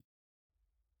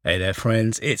Hey there,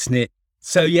 friends. It's Nick.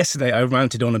 So, yesterday I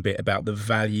ranted on a bit about the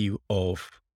value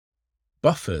of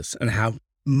buffers and how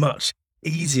much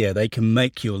easier they can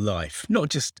make your life, not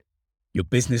just your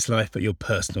business life, but your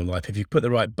personal life. If you put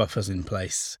the right buffers in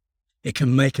place, it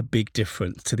can make a big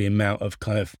difference to the amount of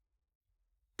kind of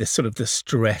the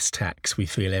stress tax we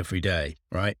feel every day,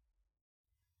 right?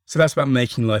 So, that's about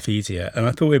making life easier. And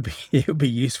I thought it would be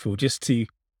useful just to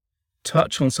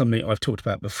touch on something I've talked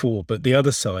about before, but the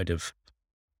other side of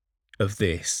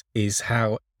this is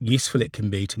how useful it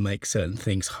can be to make certain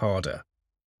things harder.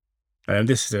 And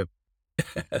this is a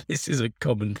this is a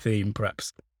common theme,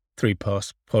 perhaps through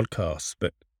past podcasts.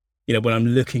 But when I'm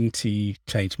looking to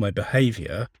change my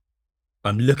behavior,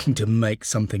 I'm looking to make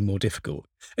something more difficult.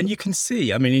 And you can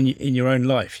see, I mean, in your own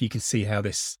life, you can see how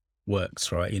this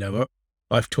works, right?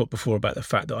 I've talked before about the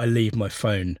fact that I leave my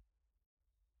phone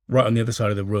right on the other side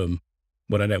of the room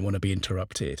when I don't want to be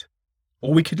interrupted.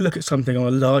 Or we could look at something on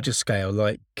a larger scale,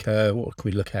 like what can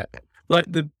we look at?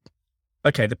 Like the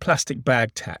plastic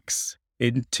bag tax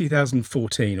in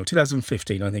 2014 or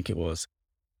 2015, I think it was.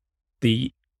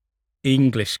 The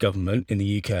English government in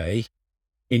the UK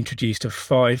introduced a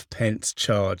 5 pence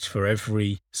charge for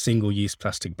every single-use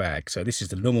plastic bag. So this is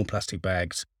the normal plastic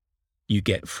bags you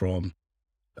get from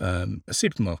a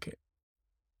supermarket.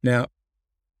 Now,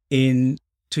 in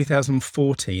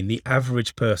 2014, the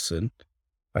average person,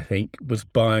 I think, was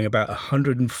buying about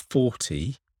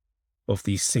 140 of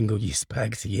these single-use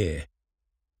bags a year,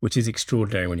 which is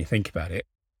extraordinary when you think about it.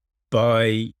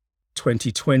 By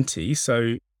 2020,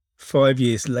 so 5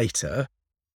 years later,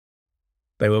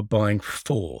 they were buying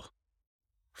four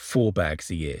bags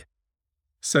a year.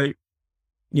 So,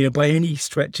 by any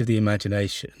stretch of the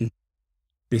imagination,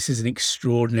 this is an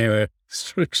extraordinary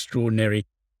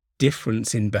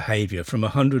difference in behavior from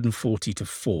 140 to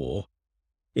 4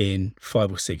 in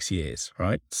 5 or 6 years,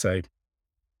 right? So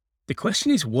the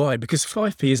question is why? Because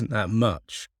 5p isn't that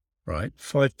much, right?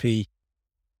 5p,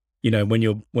 when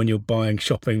you're buying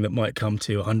shopping that might come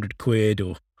to 100 quid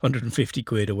or 150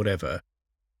 quid or whatever,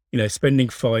 spending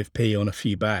 5p on a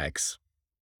few bags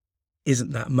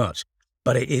isn't that much,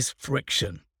 but it is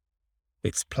friction.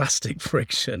 It's plastic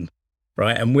friction,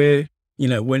 right? And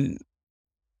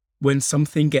when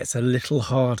something gets a little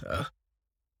harder,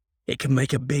 it can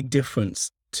make a big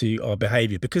difference to our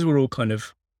behavior because we're all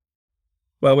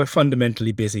we're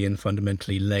fundamentally busy and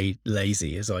fundamentally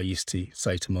lazy, as I used to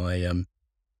say to my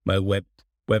web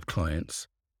clients.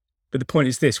 But the point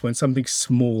is this: when something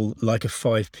small like a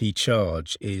 5p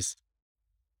charge is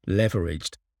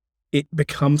leveraged, it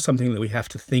becomes something that we have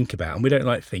to think about, and we don't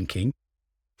like thinking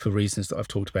for reasons that I've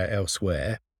talked about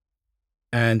elsewhere.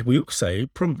 And we also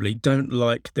probably don't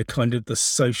like the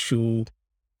social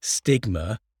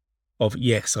stigma of,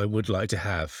 yes, I would like to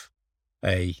have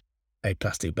a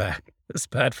plastic bag. That's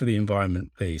bad for the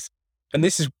environment, please. And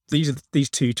these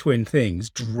two twin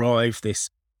things drive this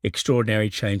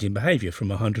extraordinary change in behavior from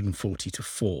 140 to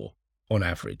 4 on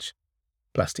average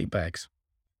plastic bags.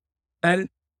 And,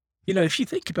 if you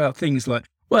think about things like,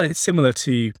 well, it's similar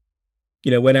to,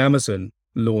 when Amazon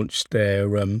launched their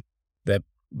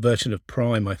version of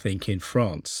Prime, I think, in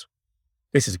France.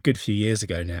 This is a good few years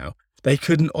ago now. They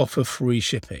couldn't offer free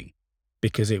shipping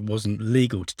because it wasn't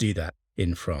legal to do that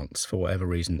in France for whatever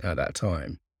reason at that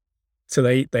time. So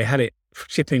they had it,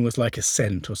 shipping was like a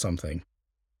cent or something.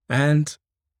 And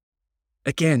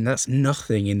again, that's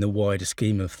nothing in the wider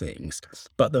scheme of things.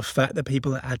 But the fact that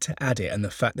people had to add it and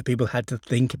the fact that people had to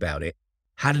think about it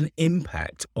had an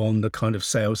impact on the kind of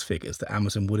sales figures that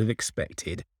Amazon would have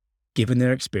expected, given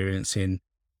their experience in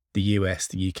the US,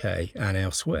 the UK, and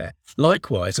elsewhere.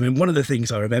 Likewise, I mean, one of the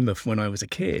things I remember from when I was a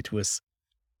kid was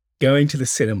going to the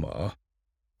cinema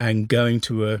and going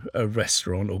to a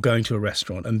restaurant or going to a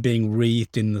restaurant and being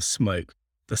wreathed in the smoke,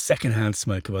 the secondhand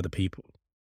smoke of other people.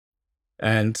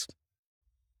 And,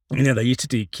 they used to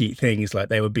do cute things like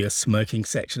there would be a smoking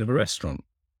section of a restaurant.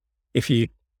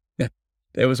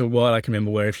 There was a while I can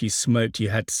remember where if you smoked, you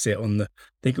had to sit on I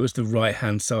think it was the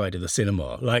right-hand side of the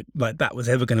cinema, like that was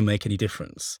ever going to make any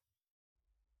difference.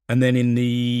 And then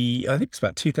I think it's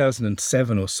about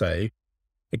 2007 or so,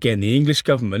 again, the English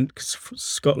government, because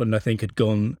Scotland, I think, had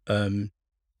gone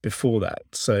before that.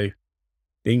 So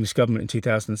the English government in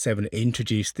 2007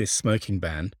 introduced this smoking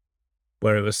ban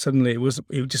where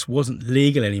it just wasn't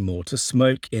legal anymore to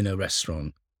smoke in a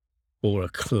restaurant or a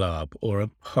club or a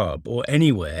pub or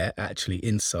anywhere actually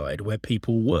inside where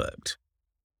people worked.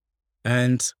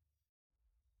 And,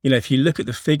 if you look at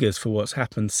the figures for what's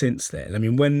happened since then, I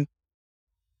mean, when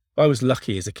I was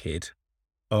lucky as a kid,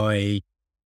 I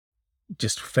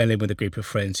just fell in with a group of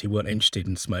friends who weren't interested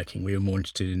in smoking. We were more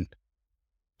interested in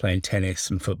playing tennis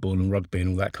and football and rugby and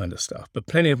all that kind of stuff. But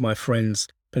plenty of my friends,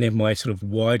 plenty of my sort of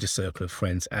wider circle of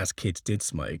friends as kids did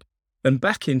smoke. And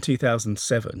back in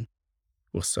 2007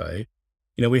 or so,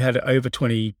 we had over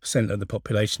 20% of the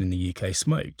population in the UK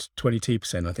smoked,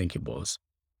 22%, I think it was.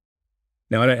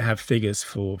 Now, I don't have figures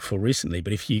for recently,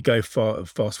 but if you go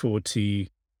fast forward to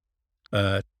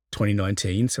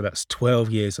 2019, so that's 12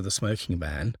 years of the smoking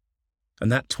ban,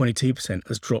 and that 22%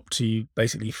 has dropped to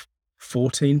basically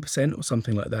 14% or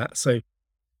something like that. So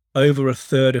over a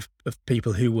third of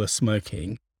people who were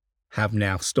smoking have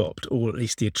now stopped, or at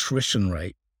least the attrition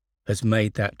rate has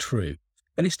made that true.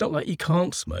 And it's not like you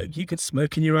can't smoke. You can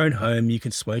smoke in your own home. You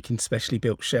can smoke in specially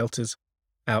built shelters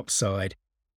outside.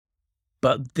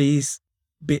 But these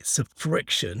bits of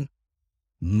friction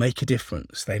make a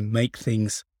difference. They make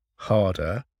things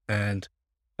harder. And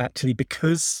actually,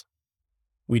 because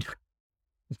we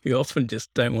often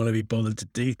just don't want to be bothered to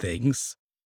do things,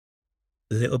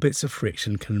 little bits of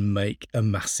friction can make a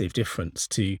massive difference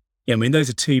to, those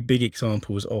are two big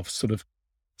examples of sort of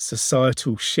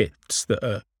societal shifts that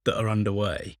are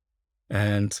underway.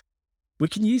 And we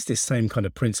can use this same kind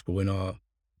of principle in our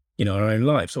own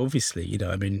lives. Obviously,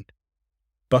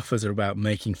 buffers are about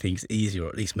making things easier, or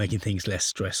at least making things less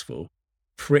stressful.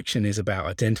 Friction is about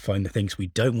identifying the things we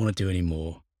don't want to do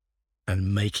anymore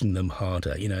and making them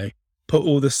harder. Put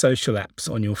all the social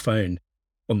apps on your phone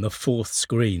on the fourth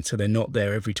screen so they're not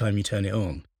there every time you turn it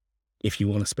on if you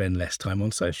want to spend less time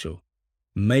on social.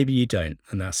 Maybe you don't,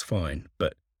 and that's fine.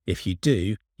 But if you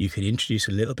do, you can introduce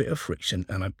a little bit of friction,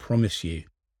 and I promise you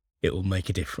it will make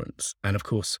a difference. And of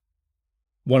course,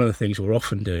 one of the things we're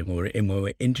often doing when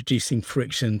we're introducing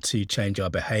friction to change our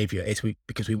behavior is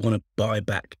because we want to buy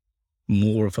back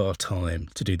more of our time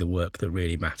to do the work that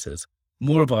really matters,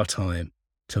 more of our time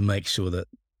to make sure that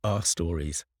our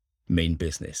stories mean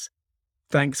business.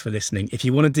 Thanks for listening. If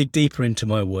you want to dig deeper into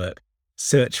my work,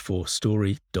 search for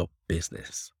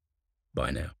story.business.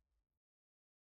 Bye now.